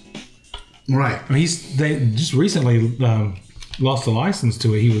years. Right. I mean, they just recently lost the license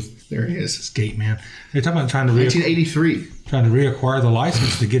to it. There he is. Skate Man. They're talking about trying to 1983. reacquire the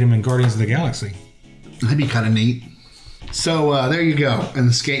license to get him in Guardians of the Galaxy. That'd be kind of neat. So there you go. And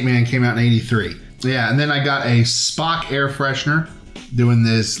the Skate Man came out in 83. Yeah, and then I got a Spock air freshener doing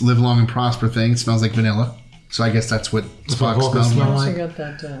this live long and prosper thing. It smells like vanilla. So I guess that's what Spock Vulcan smells smell like. I like. also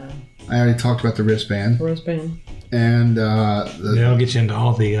got that I already talked about the wristband. wristband. And That'll get you into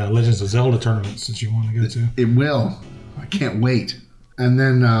all the Legends of Zelda tournaments that you want to go to. it will. I can't wait. And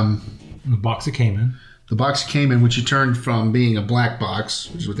then The box it came in. the box came in, which you turned from being a black box,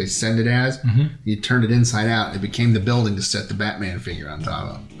 which is what they send it as. Mm-hmm. You turned it inside out. And it became the building to set the Batman figure on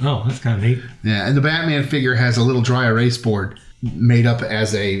top of. Oh, that's kind of neat. Yeah, and the Batman figure has a little dry erase board made up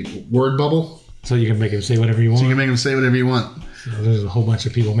as a word bubble. So you can make him say whatever you want. So you can make him say whatever you want. So there's a whole bunch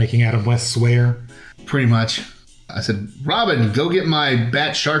of people making Adam West swear. Pretty much. I said, Robin, go get my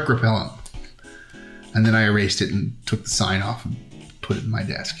bat shark repellent. And then I erased it and took the sign off and put it in my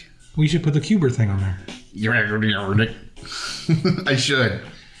desk. We should put the Kubert thing on there. I should.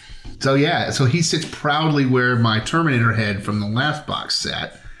 So yeah, so he sits proudly where my Terminator head from the last box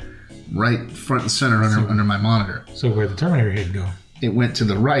sat, right front and center under my monitor. So where'd the Terminator head go? It went to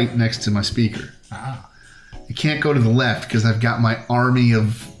the right next to my speaker. Ah. It can't go to the left because I've got my army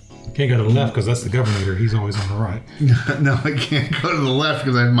of... Can't go to the left because that's the Governor. He's always on the right. No, I can't go to the left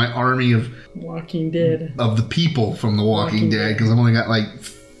because I have my army of Walking Dead. the people from The Walking Dead because I've only got like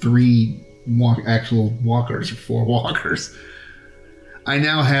 3 actual walkers or 4 walkers. I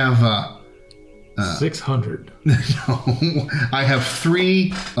now have 600. no, I have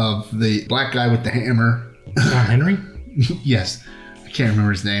 3 of the black guy with the hammer. John Henry? Yes, I can't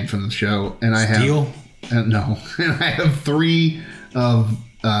remember his name from the show, and I Steel? have no, and I have 3 of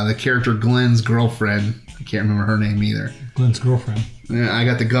the character Glenn's girlfriend. I can't remember her name either. Glenn's girlfriend. Yeah, I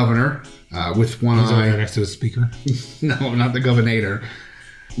got the governor with one He's over there eye. next to the speaker. No, not the governor.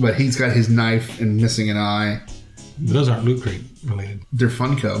 But he's got his knife and missing an eye. But those aren't Loot Crate related. They're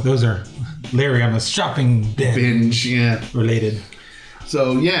Funko. Those are Larry on the shopping bin Binge, yeah. related.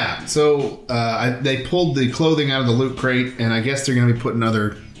 So, yeah. So, they pulled the clothing out of the Loot Crate, and I guess they're going to be putting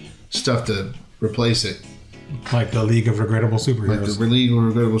other stuff to replace it. Like the League of Regrettable Like Superheroes. the League of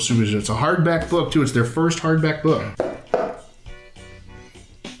Regrettable Superheroes. It's a hardback book, too. It's their first hardback book.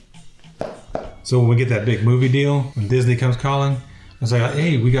 So when we get that big movie deal, when Disney comes calling, it's like,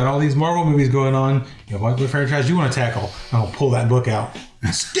 hey, we got all these Marvel movies going on. You know, what franchise you want to tackle? I'll pull that book out.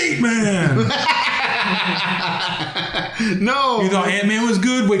 Skate Man! No! You thought Ant-Man was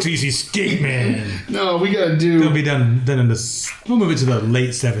good? Wait till you see Skate Man. No, we got to It'll do... be done in the... We'll move it to the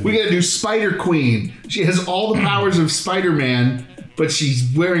late 70s. We got to do Spider Queen. She has all the powers of Spider-Man, but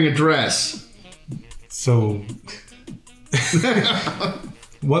she's wearing a dress. So...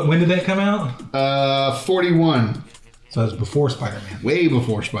 When did that come out? 41. So it's before Spider-Man. Way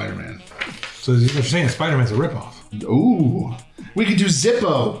before Spider-Man. So what you're saying, Spider-Man's a ripoff. Ooh. We could do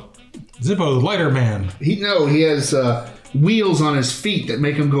Zippo. Zippo, the lighter man. He has wheels on his feet that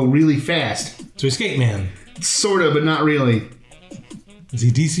make him go really fast. So he's Skate Man. Sort of, but not really. Is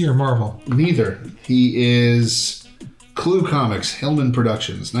he DC or Marvel? Neither. He is Clue Comics, Hillman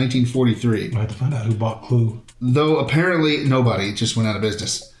Productions, 1943. I have to find out who bought Clue. Though apparently nobody, it just went out of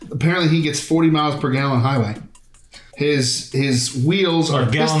business. Apparently he gets 40 miles per gallon highway. His wheels are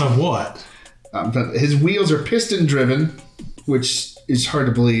A gallon of what? his wheels are piston driven, which is hard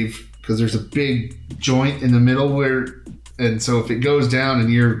to believe because there's a big joint in the middle and so if it goes down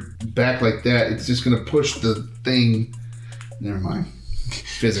and you're back like that, it's just going to push the thing. Never mind.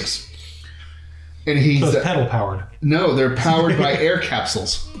 Physics. And So he's it's pedal powered. no, they're powered by air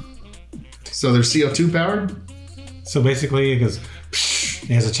capsules. So they're CO2 powered? So basically, it goes.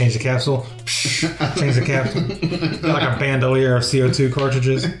 He has to change the capsule. Change the capsule. Like a bandolier of CO2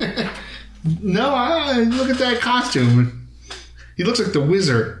 cartridges. No, look at that costume. He looks like the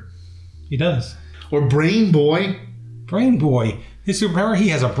Wizard. He does. Or Brain Boy. Brain Boy. His superpower, he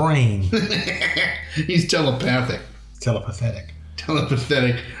has a brain. He's telepathic. Telepathetic.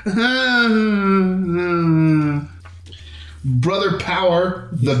 Telepathetic. Brother Power,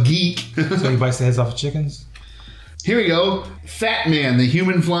 the geek. So he bites the heads off of chickens? Here we go. Fat Man, the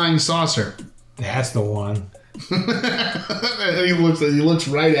Human Flying Saucer. That's the one. he looks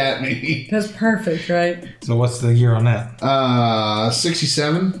right at me. That's perfect, right? So what's the year on that?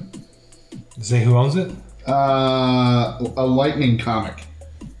 67. Say who owns it? A Lightning comic.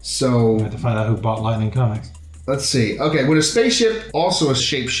 So I have to find out who bought Lightning Comics. let's see. Okay, when a spaceship, also a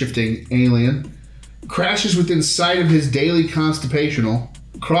shape-shifting alien, crashes within sight of his daily constipational,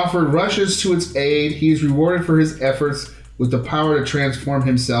 Crawford rushes to its aid. He is rewarded for his efforts with the power to transform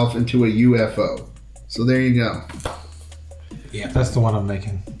himself into a UFO. So there you go. Yeah, that's the one I'm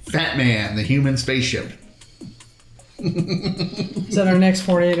making. Fat Man, the human spaceship. Is that our next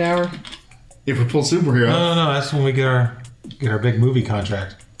 48 hour? April Fool superhero. No, that's when we get our big movie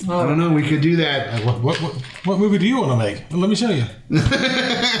contract. I don't know. We could do that. What movie do you want to make? Let me show you.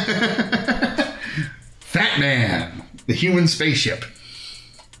 Fat Man, the human spaceship.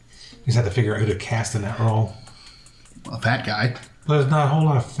 You just have to figure out who to cast in that role. A fat guy. There's not a whole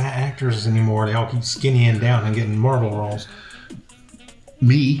lot of fat actors anymore. They all keep skinnying down and getting Marvel roles.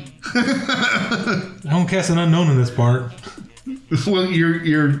 Me. I don't cast an unknown in this part. Well,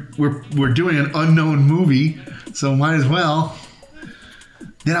 we're doing an unknown movie, so might as well.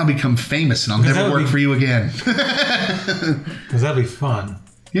 Then I'll become famous and I'll never work for you again. Because that'd be fun.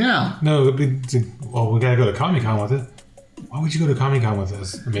 Yeah. No, we gotta go to Comic-Con with it. Why would you go to Comic-Con with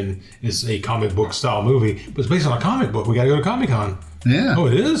this? I mean, it's a comic book style movie, but it's based on a comic book. We gotta go to Comic-Con. Yeah. Oh,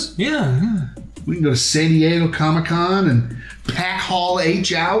 it is? Yeah. We can go to San Diego Comic-Con and pack Hall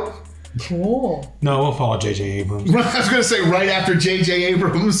H out. Cool. No, we'll follow J.J. Abrams. I was going to say right after J.J.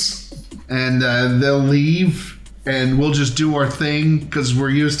 Abrams. And they'll leave and we'll just do our thing because we're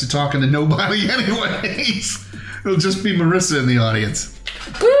used to talking to nobody anyways. It'll just be Marissa in the audience.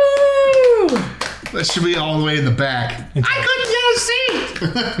 Woo! That should be all the way in the back. I couldn't get a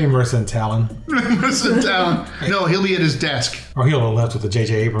seat. Hey, Marissa and Talon. Marissa down. No, he'll be at his desk. Or he'll have left with the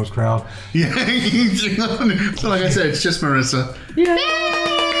J.J. Abrams crowd. Yeah. So like I said, it's just Marissa.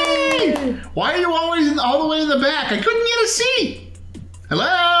 Yay! Why are you always all the way in the back? I couldn't get a seat.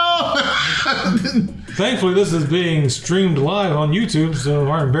 Hello? Thankfully, this is being streamed live on YouTube, so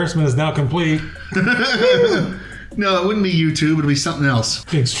our embarrassment is now complete. No, it wouldn't be YouTube. It'd be something else.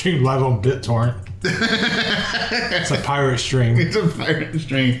 Being streamed live on BitTorrent. It's a pirate stream. It's a pirate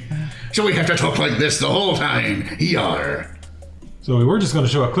stream. So we have to talk like this the whole time. Yar. So we were just going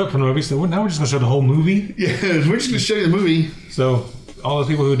to show a clip from the movie, so now we're just going to show the whole movie. Yeah, we're just going to show you the movie. So all those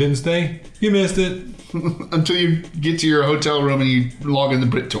people who didn't stay, you missed it. Until you get to your hotel room and you log in the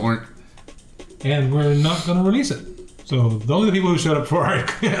BitTorrent. And we're not going to release it. So the only people who showed up for our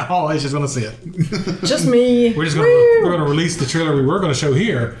Hall is just going to see it. Just me. We're going to release the trailer we were going to show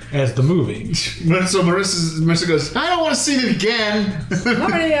here as the movie. So Marissa goes, I don't want to see it again.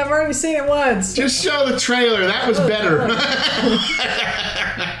 I've already seen it once. Just show the trailer. That was better.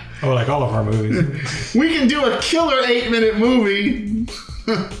 Oh, like all of our movies. We can do a killer 8-minute movie.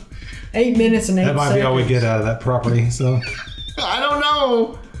 8 minutes and 8 That might seconds. be all we get out of that property. So I don't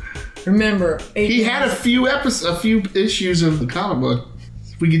know. Remember, 8 He had a few issues of the comic book.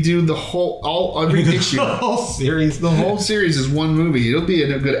 We could do the every issue. the whole series. The whole series is one movie. It'll be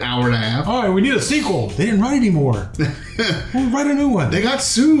a good hour and a half. All right, we need a sequel. They didn't write anymore. We'll write a new one. They got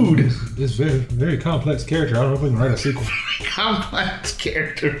sued. This very, very complex character. I don't know if we can write a sequel. Complex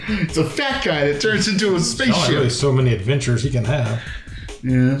character. It's a fat guy that turns into a Not spaceship. really so many adventures he can have.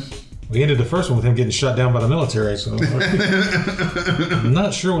 Yeah. We ended the first one with him getting shot down by the military, so I'm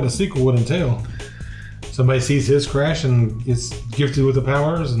not sure what a sequel would entail. Somebody sees his crash and gets gifted with the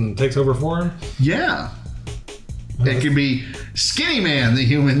powers and takes over for him. Yeah. It could be Skinny Man, the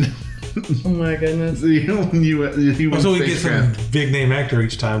human. Oh my goodness. The human So he gets some spacecraft. big name actor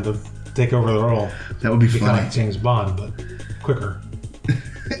each time to take over the role. That would be Kind of funny. like James Bond, but quicker.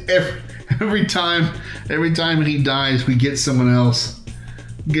 Every time he dies, we get someone else.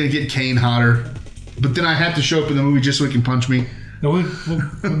 I'm gonna get Kane Hodder, but then I have to show up in the movie just so he can punch me. No,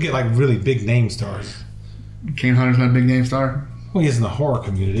 we'll get like really big name stars. Kane Hodder's not a big name star. Well, he is in the horror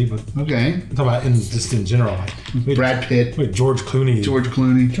community, but Okay. I'm talking about just in general. Like, Brad Pitt, George Clooney. George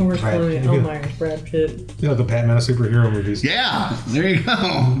Clooney. George Brad Clooney. Pitt. Oh my gosh, Brad Pitt. You know, the Batman of superhero movies. Yeah, there you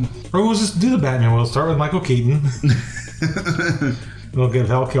go. Or we'll just do the Batman. We'll start with Michael Keaton. We'll get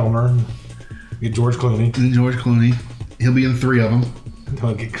Val Kilmer. Get George Clooney. George Clooney. He'll be in 3 of them. Then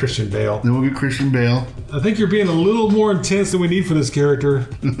we'll get Christian Bale. Then we'll get Christian Bale. I think you're being a little more intense than we need for this character.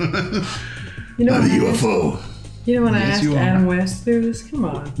 You know I'm when a I asked, UFO. you know when I Yes, asked you are. Adam West to do this? Come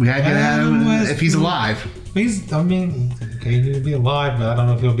on. We had to get Adam Adam West. if he's alive. Okay, he'll be alive, but I don't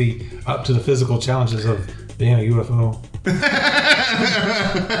know if he'll be up to the physical challenges of being a UFO.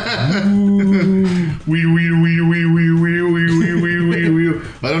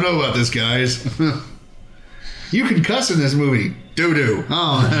 I don't know about this, guys. You can cuss in this movie. Doo-doo.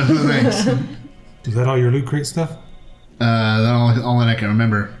 Oh, thanks. Is that all your Loot Crate stuff? That's all that I can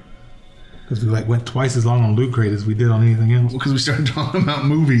remember. Because we went twice as long on Loot Crate as we did on anything else. Because we started talking about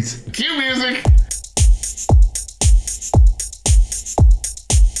movies. Cue music.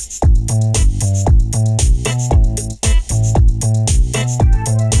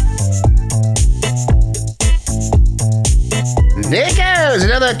 There goes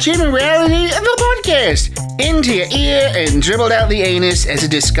another Achievement Reality, the podcast. Into your ear and dribbled out the anus as a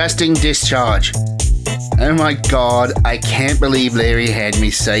disgusting discharge. Oh my god, I can't believe Larry had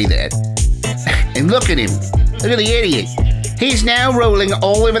me say that. And look at him. Look at the idiot. He's now rolling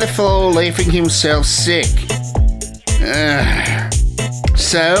all over the floor, laughing himself sick.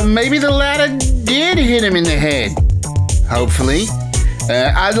 So maybe the ladder did hit him in the head. Hopefully.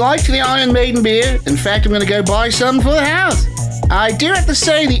 I liked the Iron Maiden beer. In fact, I'm going to go buy some for the house. I do have to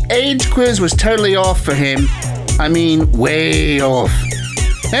say the age quiz was totally off for him. I mean, way off.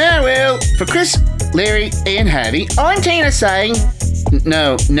 Well, for Chris, Larry, and Hattie, I'm Tina saying...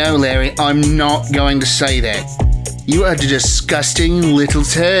 No, Larry, I'm not going to say that. You are a disgusting little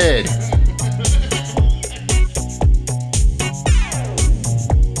turd.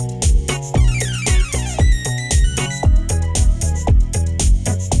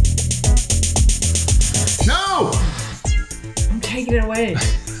 No! I'm taking it away.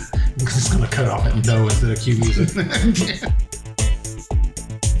 I'm just going to cut off at no instead of cue music.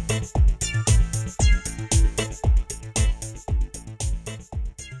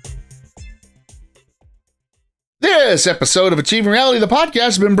 This episode of Achieving Reality, the podcast,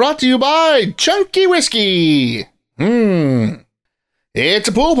 has been brought to you by Chunky Whiskey. It's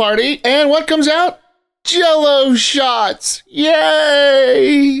a pool party, and what comes out? Jell-O shots.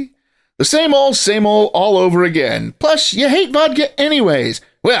 Yay! The same old all over again. Plus, you hate vodka anyways.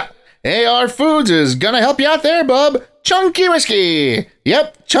 Well, AR Foods is gonna help you out there, bub. Chunky Whiskey.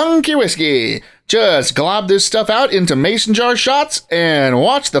 Yep, Chunky Whiskey. Just glob this stuff out into mason jar shots and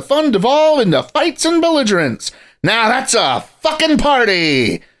watch the fun devolve into fights and belligerence. Now that's a fucking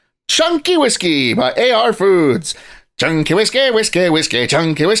party! Chunky Whiskey by AR Foods. Chunky Whiskey, Whiskey, Whiskey,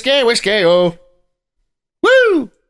 Chunky Whiskey, Whiskey, oh.